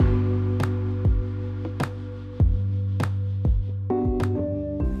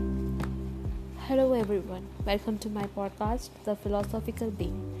everyone. Welcome to my podcast, The Philosophical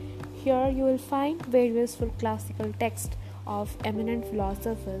Being. Here you will find various full classical texts of eminent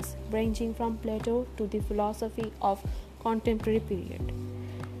philosophers ranging from Plato to the philosophy of contemporary period.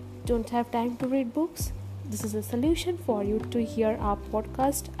 Don't have time to read books? This is a solution for you to hear our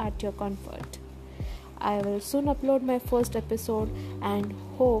podcast at your comfort. I will soon upload my first episode and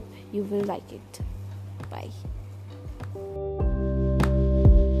hope you will like it. Bye.